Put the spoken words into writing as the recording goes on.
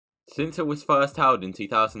Since it was first held in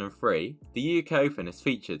 2003, the UK Open has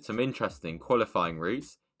featured some interesting qualifying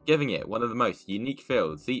routes, giving it one of the most unique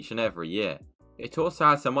fields each and every year. It also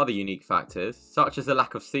has some other unique factors, such as a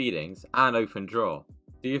lack of seedings and open draw.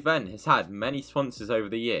 The event has had many sponsors over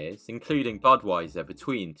the years, including Budweiser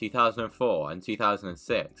between 2004 and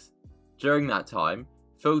 2006. During that time,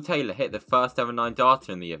 Phil Taylor hit the first ever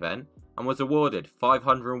 9-darter in the event and was awarded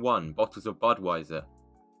 501 bottles of Budweiser.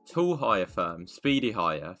 Tool hire firm Speedy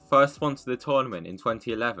Hire first sponsored the tournament in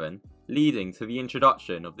 2011, leading to the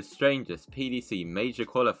introduction of the strangest PDC major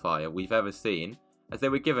qualifier we've ever seen, as they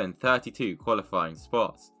were given 32 qualifying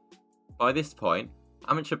spots. By this point,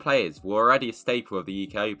 amateur players were already a staple of the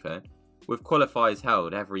UK Open, with qualifiers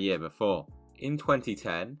held every year before. In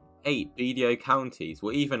 2010, 8 BDO counties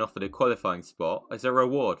were even offered a qualifying spot as a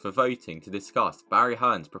reward for voting to discuss Barry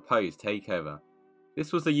Hearn's proposed takeover.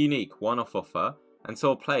 This was a unique one-off offer and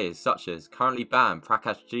saw players such as currently banned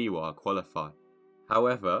Prakash Jiwar qualify.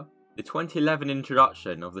 However, the 2011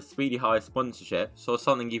 introduction of the Speedy Hire sponsorship saw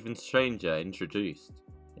something even stranger introduced.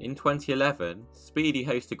 In 2011, Speedy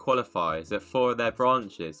hosted qualifiers at 4 of their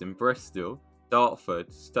branches in Bristol,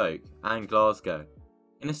 Dartford, Stoke and Glasgow.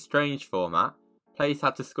 In a strange format, players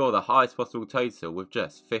had to score the highest possible total with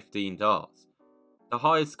just 15 darts. The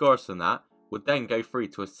highest scorers from that would then go through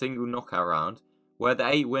to a single knockout round, where the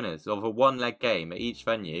 8 winners of a one-leg game at each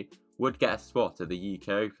venue would get a spot at the UK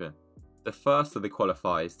Open. The first of the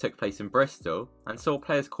qualifiers took place in Bristol and saw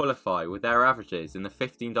players qualify with their averages in the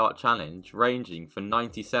 15-dart challenge ranging from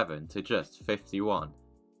 97 to just 51.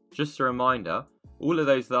 Just a reminder, all of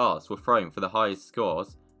those darts were thrown for the highest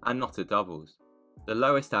scores and not at doubles. The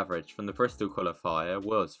lowest average from the Bristol qualifier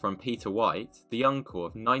was from Peter White, the uncle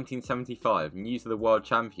of 1975 News of the World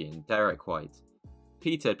champion Derek White.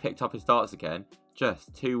 Peter had picked up his darts again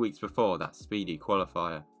just 2 weeks before that speedy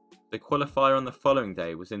qualifier. The qualifier on the following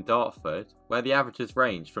day was in Dartford, where the averages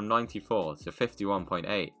ranged from 94 to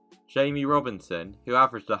 51.8. Jamie Robinson, who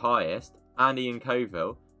averaged the highest, and Ian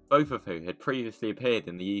Colville, both of who had previously appeared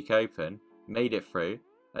in the UK Open, made it through,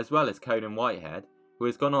 as well as Conan Whitehead, who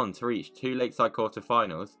has gone on to reach 2 Lakeside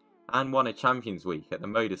quarter-finals and won a Champions Week at the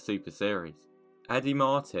Modus Super Series. Eddie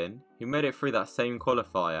Martin, who made it through that same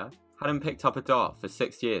qualifier, hadn't picked up a dart for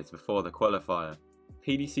 6 years before the qualifier.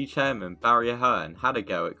 PDC chairman Barry Hearn had a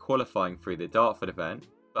go at qualifying through the Dartford event,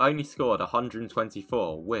 but only scored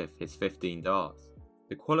 124 with his 15 darts.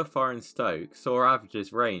 The qualifier in Stoke saw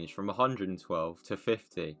averages range from 112 to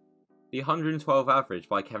 50. The 112 average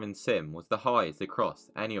by Kevin Sim was the highest across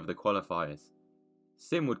any of the qualifiers.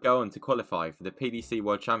 Sim would go on to qualify for the PDC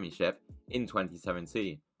World Championship in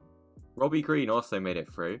 2017. Robbie Green also made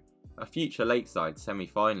it through, a future Lakeside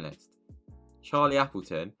semi-finalist. Charlie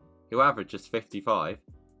Appleton, who averaged just 55,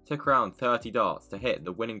 took around 30 darts to hit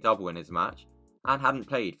the winning double in his match and hadn't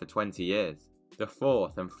played for 20 years. The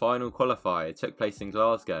fourth and final qualifier took place in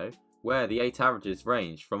Glasgow, where the 8 averages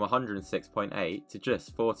ranged from 106.8 to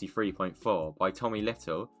just 43.4 by Tommy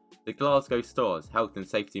Little, the Glasgow Store's health and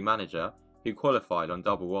safety manager, who qualified on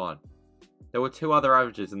double one. There were 2 other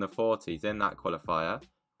averages in the 40s in that qualifier,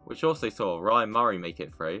 which also saw Ryan Murray make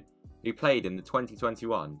it through, who played in the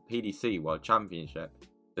 2021 PDC World Championship.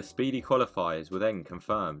 The speedy qualifiers were then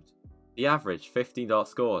confirmed. The average 15 dart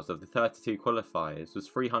scores of the 32 qualifiers was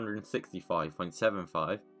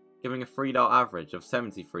 365.75, giving a 3 dart average of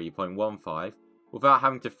 73.15 without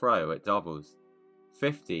having to throw at doubles.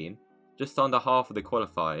 15, just under half of the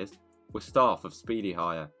qualifiers, were staff of Speedy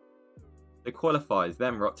Hire. The qualifiers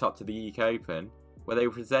then rocked up to the UK Open, where they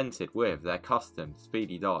were presented with their custom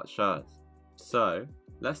Speedy Dart shirts. So,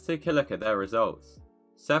 let's take a look at their results.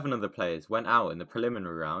 7 of the players went out in the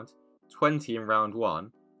preliminary round, 20 in round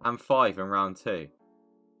 1, and 5 in round 2.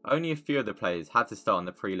 Only a few of the players had to start in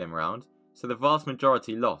the prelim round, so the vast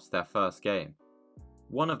majority lost their first game.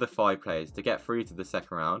 One of the 5 players to get through to the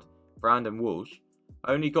second round, Brandon Walsh,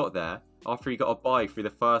 only got there after he got a bye through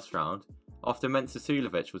the first round after Mensa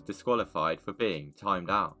Sulovic was disqualified for being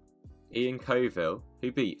timed out. Ian Colville,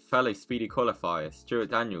 who beat fellow speedy qualifier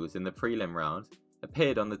Stuart Daniels in the prelim round,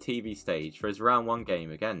 appeared on the TV stage for his round 1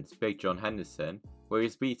 game against Big John Henderson, where he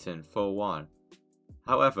was beaten 4-1.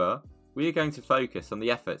 However, we are going to focus on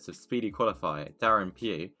the efforts of speedy qualifier Darren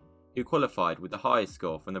Pugh, who qualified with the highest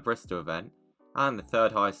score from the Bristol event and the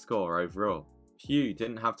 3rd highest score overall. Pugh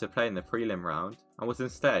didn't have to play in the prelim round and was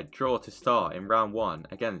instead drawn to start in round 1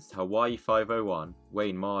 against Hawaii 501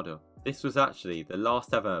 Wayne Mardle. This was actually the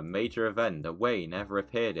last ever major event that Wayne ever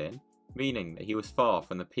appeared in, meaning that he was far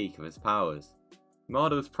from the peak of his powers.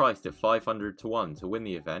 Mardle was priced at 500 to 1 to win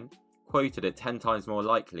the event, quoted at 10 times more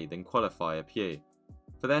likely than qualifier Pugh.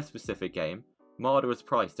 For their specific game, Mardle was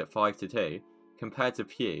priced at 5 to 2, compared to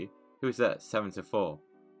Pugh, who was at 7-4.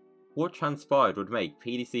 What transpired would make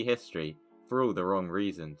PDC history for all the wrong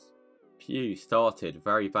reasons. Pugh started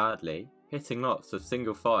very badly, hitting lots of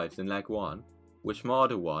single fives in leg 1, which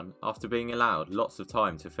Marder won after being allowed lots of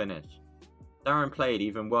time to finish. Darren played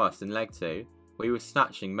even worse in leg 2, where he was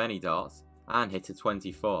snatching many darts and hit a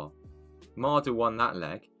 24. Marder won that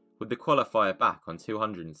leg, with the qualifier back on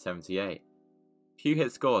 278. Pugh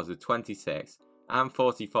hit scores of 26 and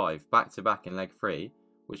 45 back to back in leg 3,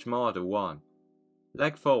 which Marder won.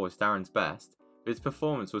 Leg 4 was Darren's best, but his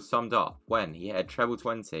performance was summed up when he hit a treble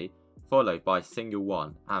 20 followed by single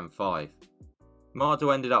 1 and 5.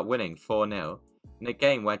 Marder ended up winning 4-0 in a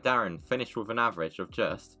game where Darren finished with an average of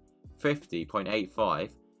just 50.85,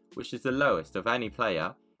 which is the lowest of any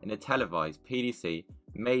player in a televised PDC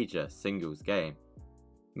major singles game.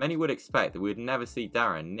 Many would expect that we would never see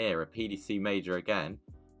Darren near a PDC major again,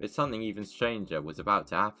 but something even stranger was about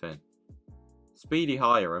to happen. Speedy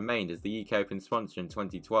Hire remained as the UK Open sponsor in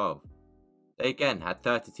 2012. They again had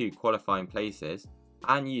 32 qualifying places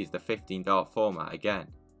and used the 15 dart format again.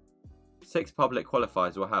 6 public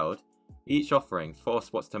qualifiers were held, each offering 4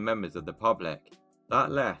 spots to members of the public. That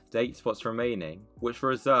left 8 spots remaining, which were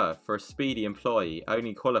reserved for a Speedy employee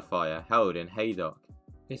only qualifier held in Haydock.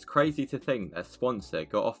 It's crazy to think their sponsor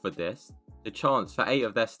got offered this, the chance for 8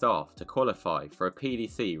 of their staff to qualify for a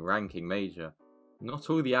PDC ranking major. Not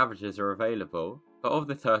all the averages are available, but of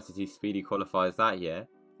the 32 Speedy qualifiers that year,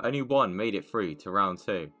 only 1 made it through to round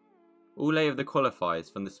 2. All 8 of the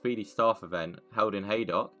qualifiers from the Speedy staff event held in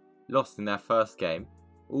Haydock lost in their first game,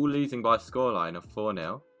 all losing by a scoreline of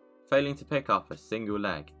 4-0, failing to pick up a single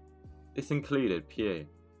leg. This included Pugh.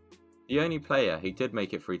 The only player who did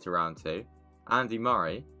make it through to round 2, Andy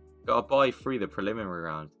Murray, got a bye through the preliminary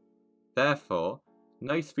round. Therefore,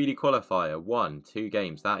 no Speedy qualifier won 2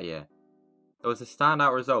 games that year. There was a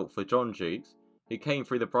standout result for John Jukes, who came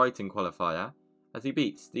through the Brighton qualifier as he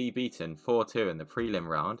beat Steve Beaton 4-2 in the prelim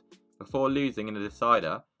round before losing in a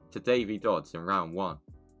decider to Davey Dodds in round 1.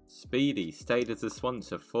 Speedy stayed as the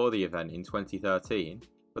sponsor for the event in 2013,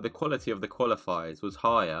 but the quality of the qualifiers was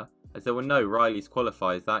higher as there were no Riley's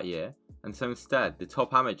qualifiers that year, and so instead the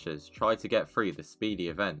top amateurs tried to get through the Speedy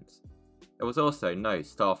event. There was also no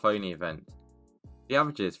staff-only event. The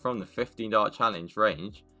averages from the 15 dart challenge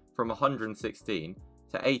range from 116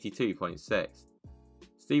 to 82.6.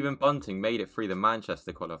 Stephen Bunting made it through the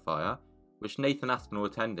Manchester qualifier, which Nathan Aspinall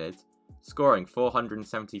attended, scoring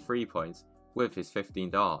 473 points with his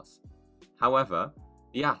 15 darts. However,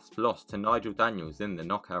 the Asp lost to Nigel Daniels in the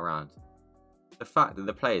knockout round. The fact that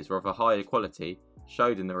the players were of a higher quality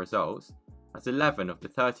showed in the results, as 11 of the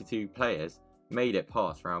 32 players made it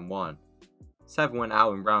past round 1. 7 went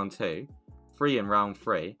out in round 2, 3 in round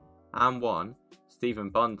 3, and 1, Stephen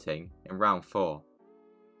Bunting, in round 4.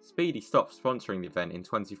 Speedy stopped sponsoring the event in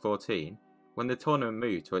 2014 when the tournament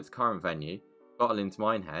moved to its current venue, Butlins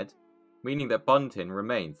Minehead, meaning that Bunting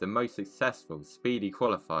remains the most successful Speedy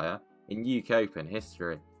qualifier in UK Open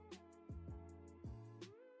history.